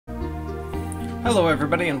Hello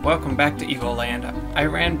everybody and welcome back to Evoland. I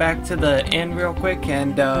ran back to the inn real quick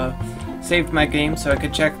and saved my game so I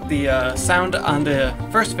could check the sound on the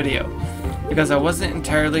first video because I wasn't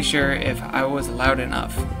entirely sure if I was loud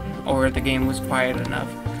enough or the game was quiet enough.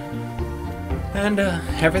 And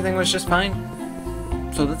everything was just fine,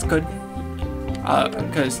 so that's good.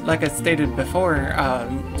 Because like I stated before,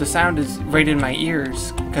 the sound is right in my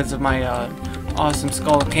ears because of my awesome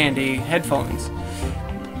Skull Candy headphones.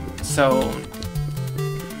 So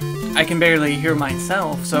I can barely hear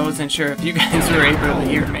myself, so I wasn't sure if you guys were able to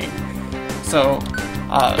hear me. So,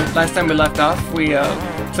 last time we left off, we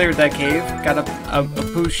cleared that cave, got a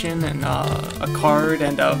potion and a card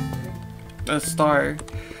and a star.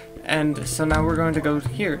 And so now we're going to go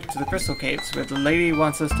here, to the crystal caves, where the lady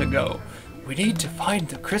wants us to go. We need to find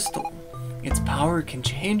the crystal. Its power can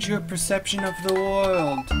change your perception of the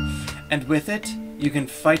world. And with it, you can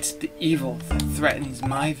fight the evil that threatens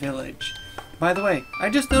my village. By the way,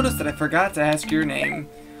 I just noticed that I forgot to ask your name.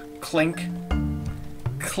 Clink.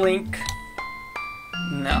 Clink.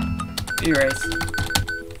 No. Erase.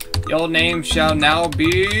 Your name shall now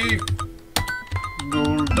be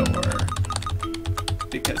Goldor.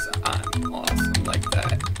 Because I'm awesome like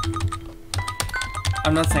that.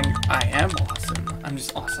 I'm not saying I am awesome. I'm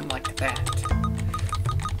just awesome like that.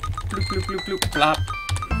 Bloop bloop bloop bloop plop.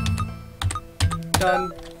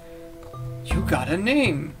 Done. You got a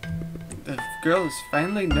name. The girl is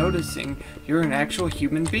finally noticing you're an actual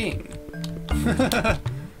human being.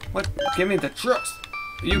 What? Give me the trust.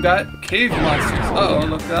 You got cave monsters. Uh-oh,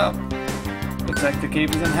 look up. Looks like the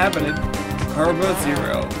cave is inhabited. Carbo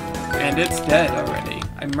 0. And it's dead already.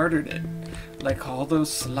 I murdered it. Like all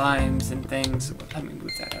those slimes and things. Let me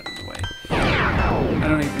move that out of the way. I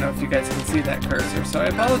don't even know if you guys can see that cursor, so I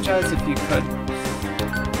apologize if you could.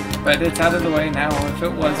 But it's out of the way now if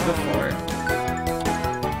it was before.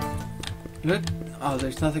 Oh,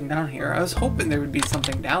 there's nothing down here. I was hoping there would be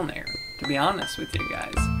something down there, to be honest with you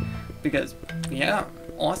guys. Because, yeah,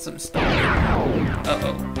 awesome stuff.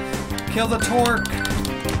 Uh-oh. Kill the torque!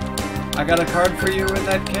 I got a card for you in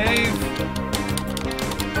that cave!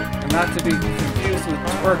 And not to be confused with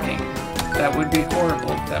twerking. That would be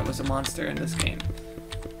horrible if that was a monster in this game.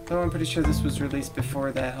 Though I'm pretty sure this was released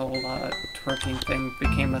before that whole twerking thing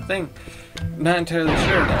became a thing. Not entirely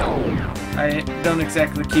sure though. I don't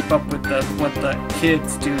exactly keep up with what the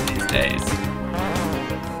kids do these days.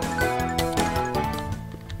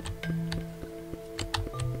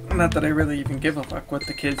 Not that I really even give a fuck what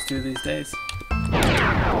the kids do these days.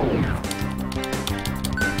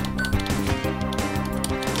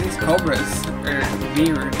 These cobras are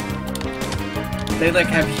weird. They like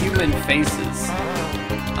have human faces.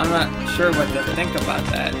 I'm not sure what to think about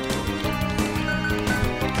that.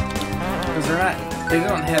 Because they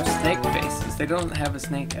don't have snake faces. They don't have a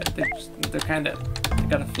snake head. They're kind of, they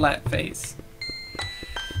got a flat face.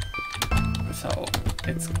 So,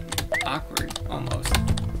 it's awkward, almost.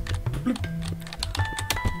 Bloop.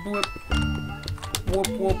 Whoop. Whoop,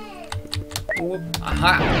 whoop. Whoop.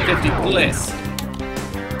 Aha! 50 bliss!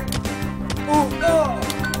 Oh, no!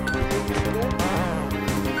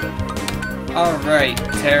 Alright,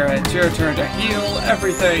 Tara, it's your turn to heal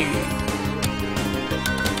everything!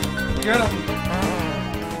 Get him!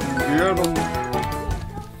 Get him!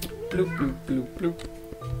 Bloop, bloop, bloop, bloop.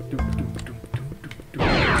 Doop, doop, doop, doop, doop.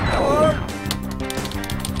 Oh.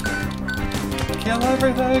 Kill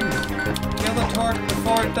everything! Kill the torque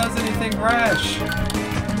before it does anything rash!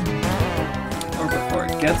 Or before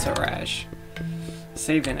it gets a rash.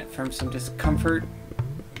 Saving it from some discomfort.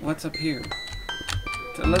 What's up here?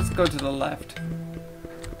 So let's go to the left.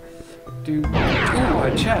 Ooh,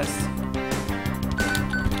 a chest.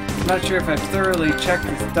 I'm not sure if I've thoroughly checked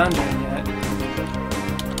this dungeon yet.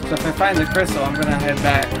 So if I find the crystal, I'm gonna head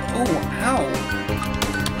back. Ooh, ow!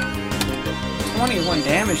 21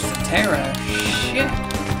 damage to Tara. Shit!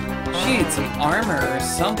 She needs some armor or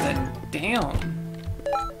something. Damn.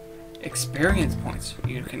 Experience points.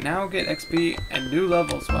 You can now get XP and new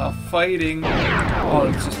levels while fighting.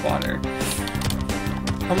 Oh, it's just water.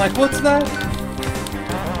 I'm like, what's that?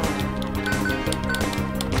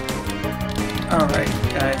 Alright,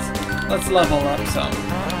 guys. Let's level up some.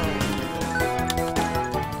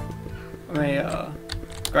 I may,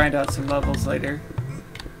 grind out some levels later.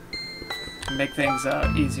 Make things,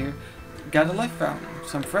 easier. Got a life fountain.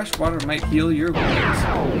 Some fresh water might heal your wounds.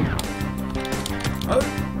 Oh.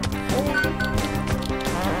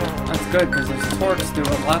 That's good, because those torques do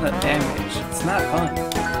a lot of damage. It's not fun.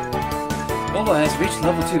 Bola has reached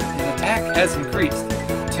level 2. His attack has increased.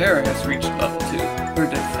 Tara has reached level 2. Her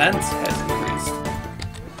defense has increased.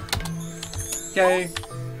 Yay.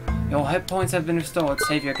 Your hit points have been restored.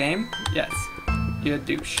 Save your game? Yes. You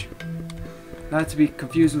douche. Not to be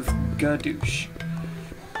confused with gadoosh.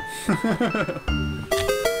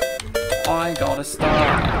 I gotta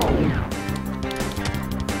stop.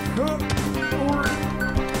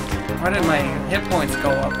 Why did my hit points go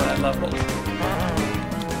up when I leveled?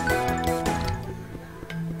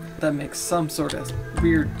 That makes some sort of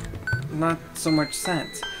weird, not so much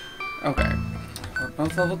sense. Okay, we're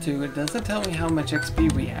both level 2. It doesn't tell me how much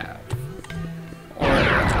XP we have. Or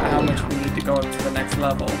how much we need to go up to the next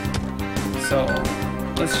level. So,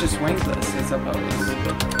 let's just wing this, I suppose.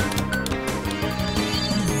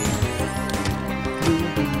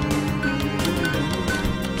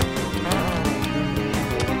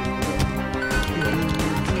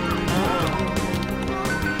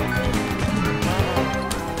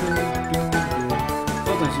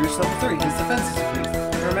 Yours level 3. His defense has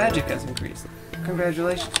increased. Your magic has increased.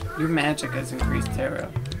 Congratulations. Your magic has increased, Tara.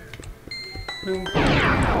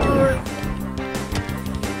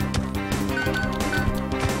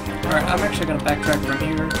 Alright, I'm actually going to backtrack from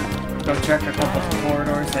here. Go check a couple of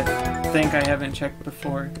corridors I think I haven't checked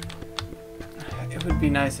before. It would be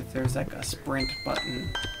nice if there was like a sprint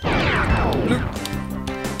button.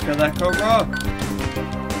 Kill that cobra!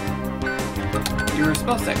 You were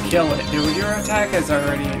supposed to kill it, dude. Your attack has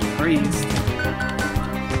already increased.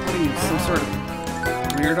 What are you, some sort of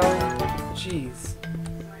weirdo? Jeez.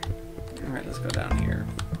 Alright, let's go down here.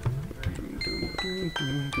 To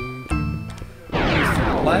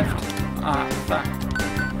the left? Ah, fuck.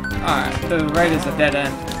 Alright, the right is a dead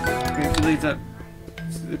end. It leads up.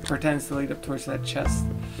 It pretends to lead up towards that chest.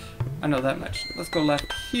 I know that much. Let's go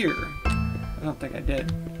left here. I don't think I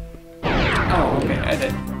did. Oh, okay, I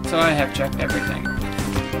did. So I have checked everything.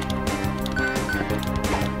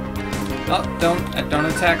 Oh, don't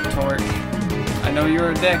attack, Torque. I know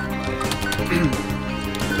you're a dick.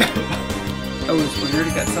 That was weird.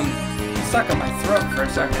 It got some stuck on my throat for a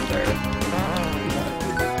second there.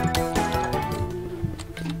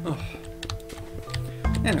 Oh.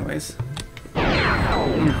 Anyways.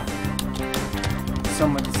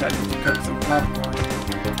 Someone decided to cook some popcorn.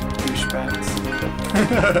 Douchebags.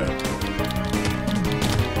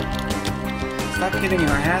 Stop getting your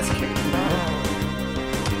ass kicked.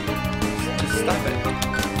 Just stop it.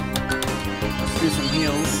 Let's do some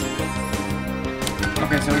heals.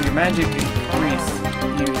 Okay, so when your magic increased,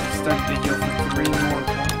 you start to heal for 3 more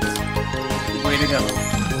points. Way to go.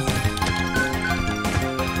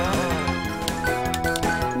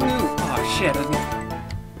 Ooh, oh shit,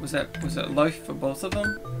 was that life for both of them?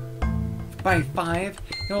 By 5?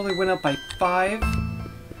 It only went up by 5?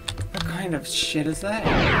 What kind of shit is that?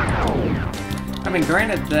 I mean,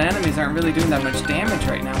 granted, the enemies aren't really doing that much damage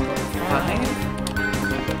right now, but 5?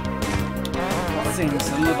 That seems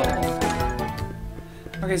a little...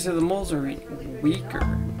 Okay, so the moles are weaker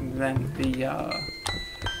than the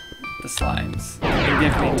slimes. They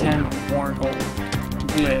give me 10 more gold,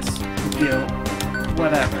 bliss, gil,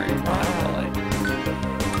 whatever you want to call it.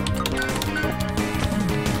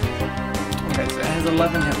 Okay, so it has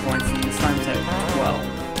 11 hit points and the slimes have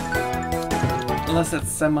 12. Unless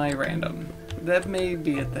it's semi-random. That may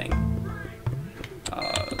be a thing.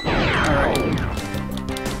 Alright.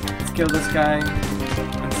 Let's kill this guy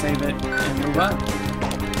and save it and move on.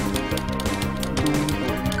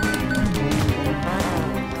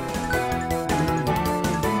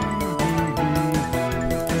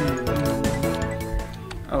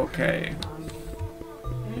 Okay.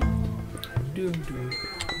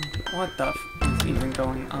 What the f is even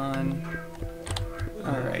going on?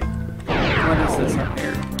 Alright. What is this up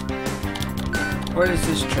here? What is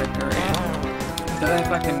this trickery? Did I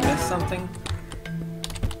fucking miss something?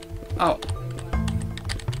 Oh.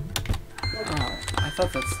 Oh, I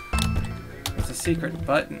thought that's a secret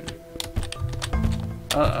button.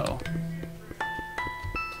 Uh-oh.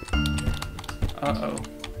 Uh-oh.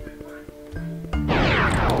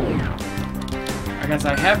 I guess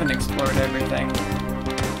I haven't explored everything.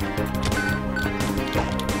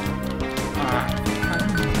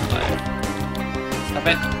 Stop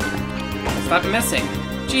it. Stop missing.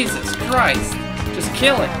 Jesus Christ. Just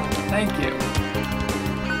kill it. Thank you.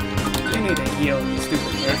 You need a heal, you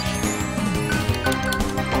stupid bitch.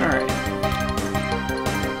 Alright.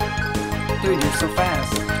 Dude, you're so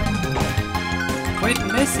fast. Quit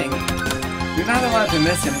missing. You're not allowed to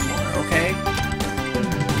miss anymore, okay?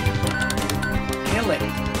 Kill it.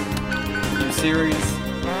 Are you serious?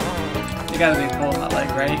 You gotta be pulling that leg,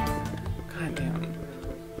 right? God damn.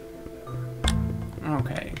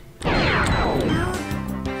 Okay.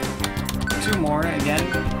 2 more again.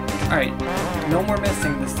 Alright. No more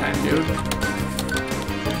missing this time, dude.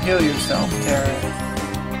 Heal yourself, Tara.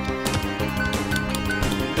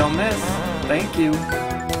 Don't miss. thank you.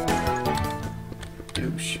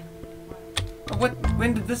 Douche. Oh, what?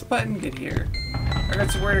 When did this button get here? I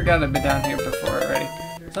swear to God I've been down here before already.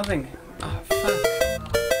 Something... Oh,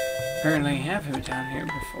 fuck. Apparently I have been down here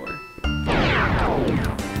before.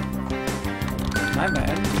 My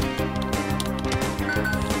bad.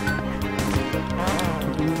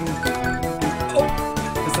 Oh!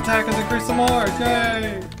 This attack has increased some more!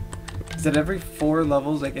 Yay! Is it every 4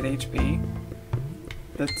 levels I get HP?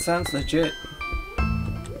 That sounds legit.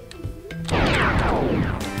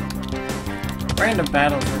 Random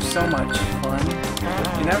battles are so much fun.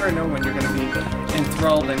 You never know when you're going to be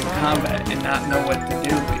enthralled in combat and not know what to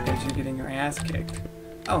do because you're getting your ass kicked.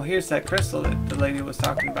 Oh, here's that crystal that the lady was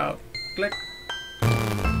talking about. Click.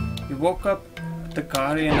 You woke up the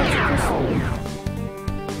guardian of the crystal.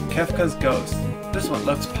 Kefka's ghost. This one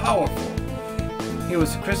looks powerful. He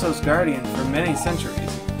was the crystal's guardian for many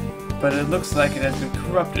centuries, but it looks like it has been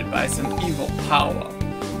corrupted by some evil power.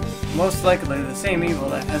 Most likely the same evil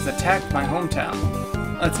that has attacked my hometown.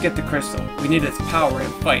 Let's get the crystal. We need its power to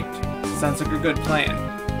fight. Sounds like a good plan.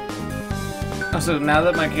 Also, now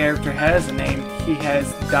that my character has a name, he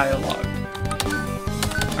has dialogue.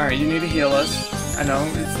 Alright, you need to heal us. I know,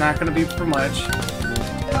 it's not going to be for much,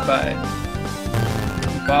 but...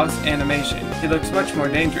 Boss animation. He looks much more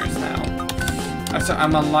dangerous now. So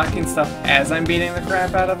I'm unlocking stuff as I'm beating the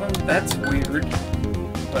crap out of him? That's weird.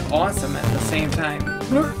 But awesome at the same time.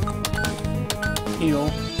 Heal.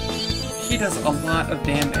 He does a lot of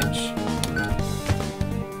damage.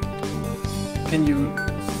 Can you...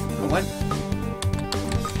 What?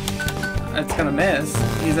 It's gonna miss.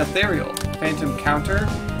 He's ethereal. Phantom counter?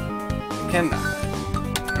 Can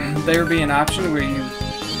there be an option where you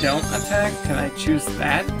don't attack? Can I choose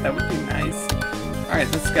that? That would be nice.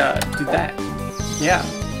 Alright, let's go do that. Yeah.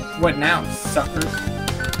 What now, sucker?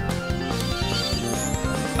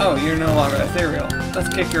 Oh, you're no longer ethereal. Let's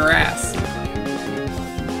kick your ass.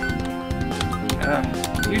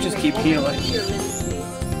 You just keep healing.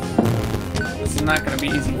 This is not gonna be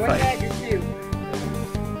easy fight.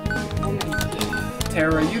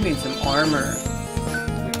 Terra, you need some armor.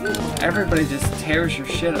 Everybody just tears your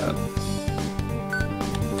shit up.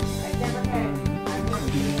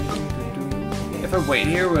 If I wait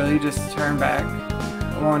here, will he just turn back?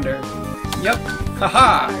 I wonder. Yup.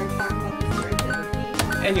 Haha!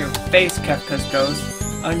 In your face, Kefka's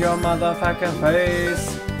ghost. On your motherfucking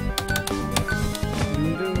face.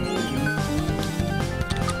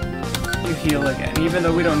 You heal again, even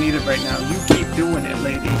though we don't need it right now. You keep doing it,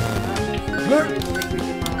 lady.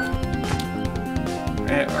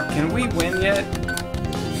 Or can we win yet?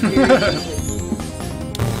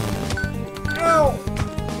 No!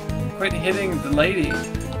 Quit hitting the lady.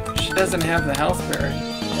 She doesn't have the health spirit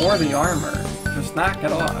or the armor. Just knock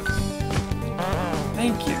it off.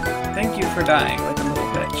 Thank you. Thank you for dying like a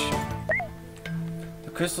little bitch. The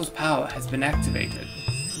crystal's power has been activated.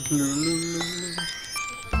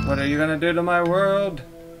 What are you gonna do to my world?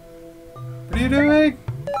 What are you doing?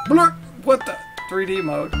 What the? 3D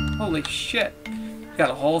mode. Holy shit. You got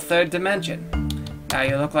a whole third dimension. Now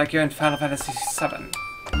you look like you're in Final Fantasy VII.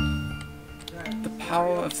 The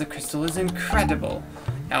power of the crystal is incredible.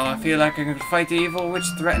 Now I feel like I can fight the evil which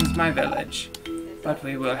threatens my village. But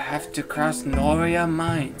we will have to cross Noria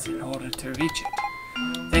Mines in order to reach it.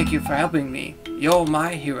 Thank you for helping me. You're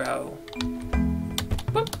my hero.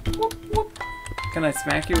 Whoop, whoop, whoop. Can I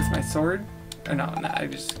smack you with my sword? Or no, I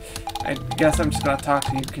guess I'm just gonna talk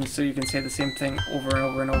to you so you can say the same thing over and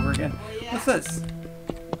over and over again. What's this?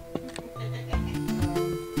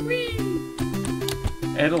 Whee!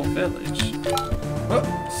 Edel Village. Oh,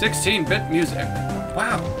 16-bit music.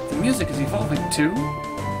 Wow, the music is evolving too?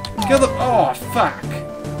 Kill them. Oh, fuck.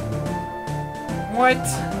 What?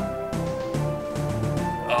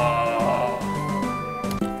 Oh.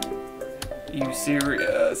 You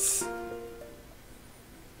serious?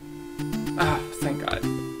 Ah, oh, thank God.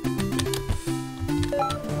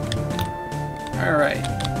 Alright.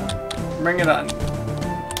 Bring it on.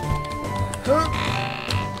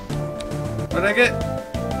 What'd I get?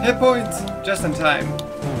 Hit points! Just in time.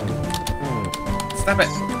 Stop it.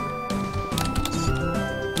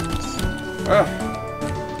 Oh.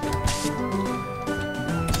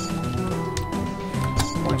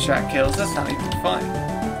 One-shot kills, that's not even fun.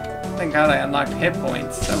 Thank God I unlocked hit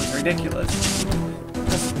points. That was ridiculous.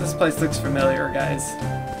 This place looks familiar, guys.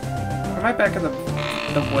 Am I back in the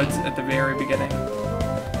woods at the very beginning?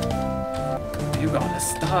 You gotta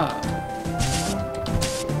stop.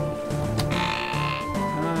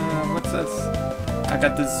 What's this? I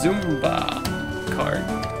got the Zumba card.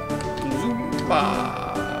 Zumba.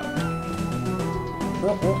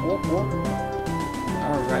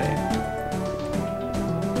 Alright.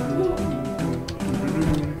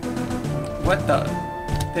 What the?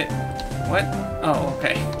 What? Oh,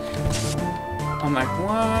 okay. I'm like,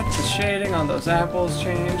 what? The shading on those apples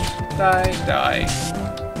changed. Die, die.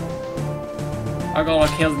 I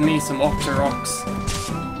gotta kill me some Octoroks.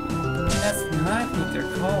 That's not what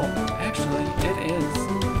they're called. Actually, it is.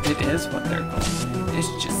 It is what they're called.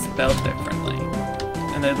 It's just spelled differently.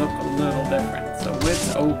 And they look a little different, so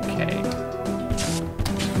it's okay.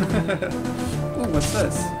 Ooh, what's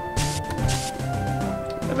this?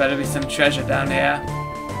 There better be some treasure down here.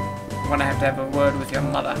 I'm gonna have to have a word with your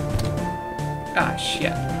mother. Ah,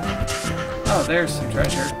 shit. Oh, there's some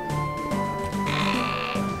treasure.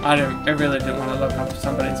 I really didn't want to look up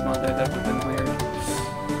somebody's mother. That would have been weird.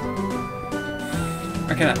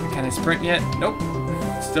 Or can I sprint yet? Nope.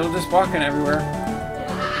 Still just walking everywhere.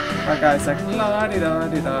 My guy's like la di da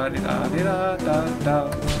di da di da di da da da.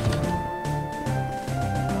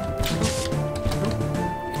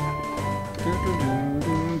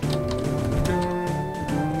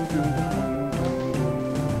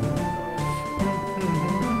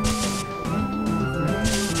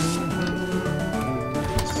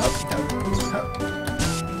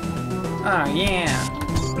 Ah, yeah.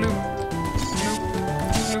 Bloop.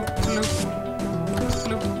 Bloop. Bloop. Bloop.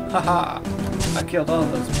 Bloop. Haha. I killed all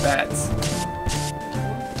those bats.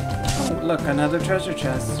 Oh, look, another treasure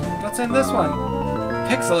chest. What's in this one?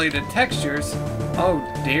 Pixelated textures? Oh,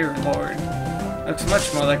 dear lord. Looks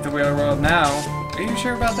much more like the real world now. Are you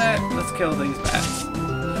sure about that? Let's kill these bats.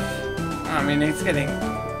 I mean, it's getting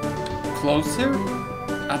closer?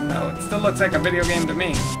 I don't know. It still looks like a video game to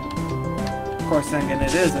me. Of course, then again,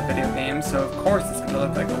 it is a video game, so of course it's gonna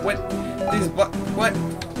look like a what? These what?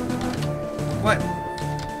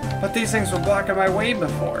 But these things were blocking my way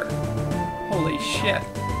before. Holy shit.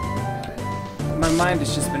 My mind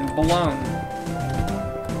has just been blown.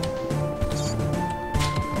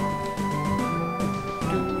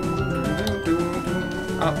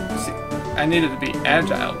 Oh, see, I needed to be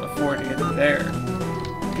agile before to get to there.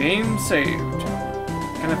 Game saved.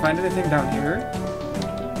 Can I find anything down here?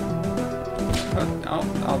 Oh,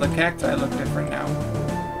 all the cacti look different now.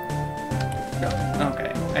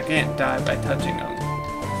 Okay, I can't die by touching them.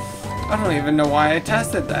 I don't even know why I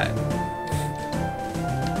tested that.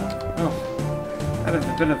 Oh, out of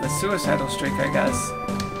a bit of a suicidal streak, I guess.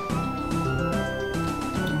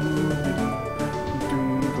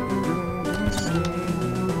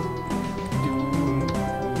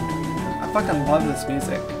 I fucking love this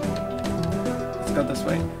music. Let's go this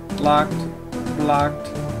way. Blocked. Blocked.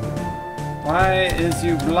 Why is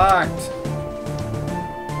you blocked?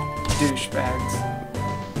 Douchebags.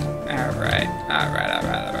 Alright.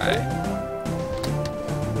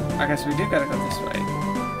 I guess we do gotta go this way.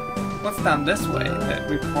 What's down this way that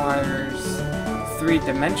requires 3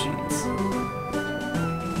 dimensions?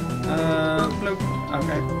 Bloop.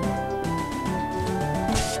 Okay.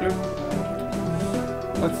 Bloop.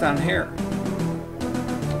 What's down here?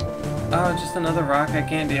 Oh, just another rock I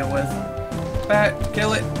can't deal with. Bat,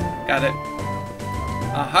 kill it. Got it.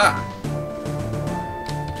 Aha!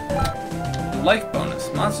 Life bonus.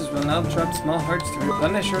 Monsters will now drop small hearts to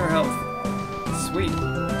replenish your health. Sweet.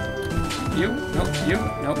 You? Nope. You?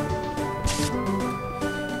 Nope.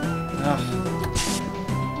 Ugh.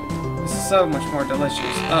 This is so much more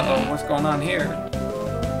delicious. Uh-oh, what's going on here?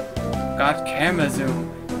 Got camera zoom.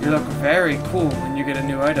 You look very cool when you get a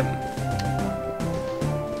new item.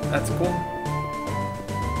 That's cool.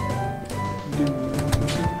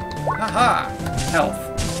 Haha! Health.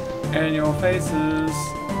 And your faces.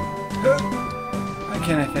 Why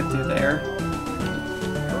can't I fit through there?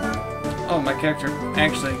 Oh, my character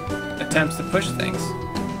actually attempts to push things.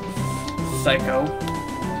 Psycho.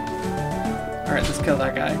 Alright, let's kill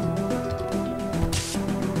that guy.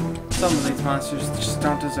 Some of these monsters just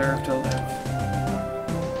don't deserve to live.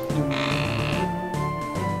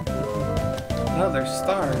 Another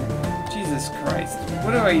star. Jesus Christ.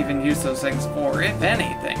 What do I even use those things for, if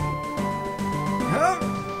anything? Huh?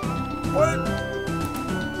 What?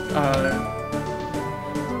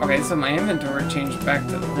 Okay, so my inventory changed back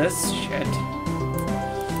to this shit.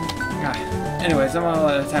 Anyways, I'm all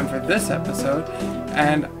out of time for this episode,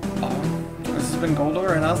 and this has been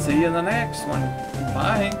Goldor, and I'll see you in the next one.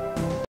 Bye!